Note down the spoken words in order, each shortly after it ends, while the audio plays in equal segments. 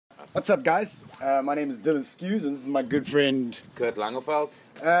What's up, guys? My name is Dylan Skews, and this is my good friend Kurt Langeveld.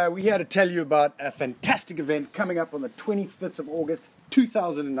 We're here to tell you about a fantastic event coming up on the 25th of August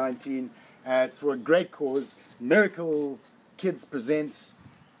 2019. It's for a great cause. Miracle Kidz presents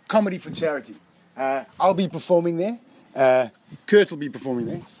Comedy4Charity. I'll be performing there. Kurt will be performing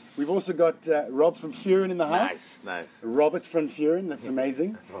there. We've also got Rob from Furin in the house. Nice. Robert from Furin, that's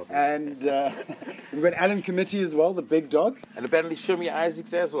amazing. And we've got Alan Committee as well, the big dog. And apparently Shimmy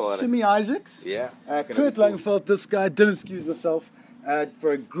Isaacs as well. Shimmy Isaacs. Yeah. Kurt Langeveld, this guy, Dylan Skews, myself,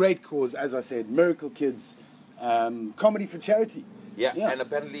 for a great cause, as I said, Miracle Kidz Comedy4Charity. Yeah, and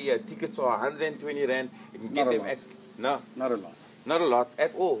apparently tickets are 120 Rand. You can get them at... No. Not a lot. Not a lot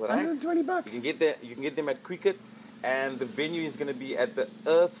at all, right? 120 bucks. You can get them at Quicket. And the venue is going to be at the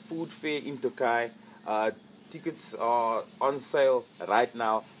Earth Food Fair in Tokai. Tickets are on sale right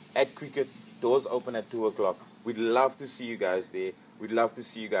now at Quicket. Doors open at 2 o'clock. We'd love to see you guys there. We'd love to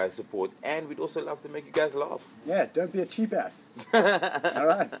see you guys support. And we'd also love to make you guys laugh. Yeah, don't be a cheap ass. All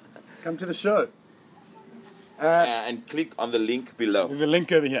right, come to the show. And click on the link below. There's a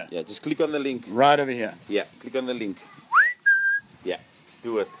link over here. Yeah, just click on the link. Right over here. Yeah, click on the link. Yeah,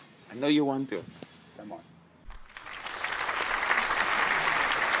 do it. I know you want to. Come on.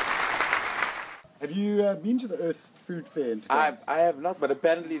 Have you been to the Earth Food Fair in Tokai? I have not, but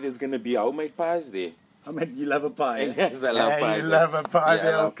apparently there's going to be homemade pies there. I mean, you love a pie. Eh? Yes, I love pies. You love a pie. Yeah,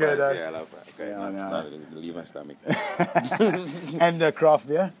 I love pies. Okay, Yeah, I love pies. Okay, no, leave my stomach. And craft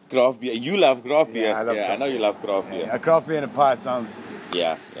beer? Craft beer. You love craft beer. Yeah, I know you love craft beer. A craft beer and a pie sounds...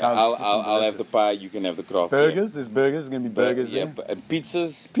 Yeah. I'll have the pie, you can have the craft beer. There's burgers, there's going to be burgers there. Yeah, and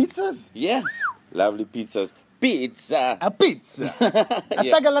pizzas. Pizzas? Yeah, lovely pizzas. Pizza. A pizza. A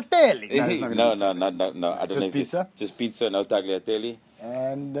tagliatelle. No. I don't just know pizza? Just pizza, no tagliatelle.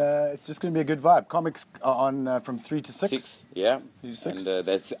 And it's just going to be a good vibe. Comics are on from 3 to 6. Yeah. 3 to 6. And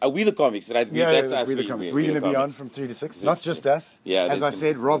that's we the comics, right? Yeah, that's us. We the comics. We're going to be on from 3 to 6. Not just us. Yeah. As I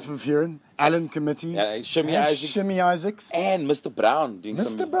said, Rob from Furin, Alan Committee, Shimmy Isaacs, and Mr. Brown doing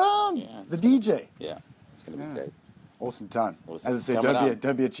Mr. Brown, the DJ. Yeah, it's going to be great. Awesome time. Awesome. As I said,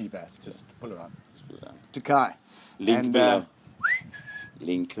 don't be a cheap ass. Just pull around. Tokai. Link below.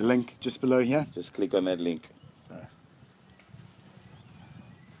 Link. The link just below here. Just click on that link. So.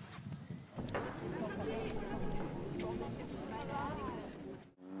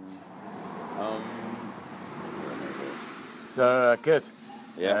 So, Kurt,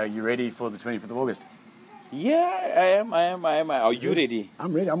 you ready for the 25th of August? Yeah, I am. Are you ready?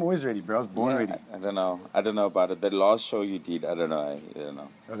 I'm ready. I'm always ready, bro. I was born ready. I don't know about it. That last show you did, I don't know.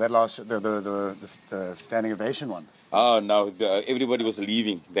 Oh, that last show, the standing ovation one. Oh no, everybody was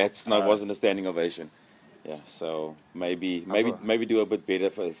leaving. Wasn't a standing ovation. Yeah, so maybe do a bit better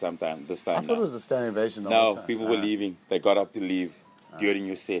for this time. I thought it was a standing ovation the whole time. No, people were leaving. They got up to leave during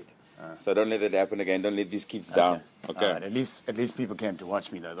your set. So don't let that happen again. Don't let these kids down. Okay. Right. At least people came to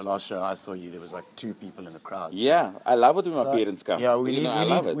watch me though. The last show I saw you, there was like 2 people in the crowd. Yeah, I love it when my parents come. Yeah, we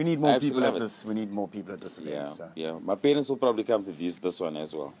need more people at this. We need more people at this event. Yeah. My parents will probably come to this one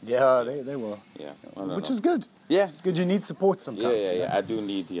as well. Yeah, they will. Yeah, which is good. Yeah, it's good. You need support sometimes. Yeah. I do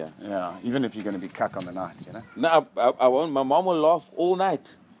need. Yeah, even if you're going to be cuck on the night, you know. No, I won't. My mom will laugh all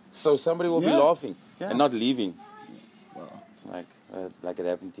night, so somebody will be laughing and not leaving. Well, like it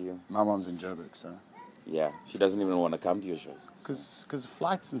happened to you. My mom's in Joburg, so. Yeah, she doesn't even want to come to your shows. Because of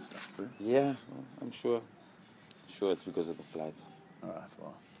flights and stuff, bro. Yeah, well, I'm sure. Sure, it's because of the flights. All right,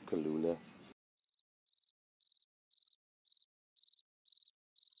 well. Kalula.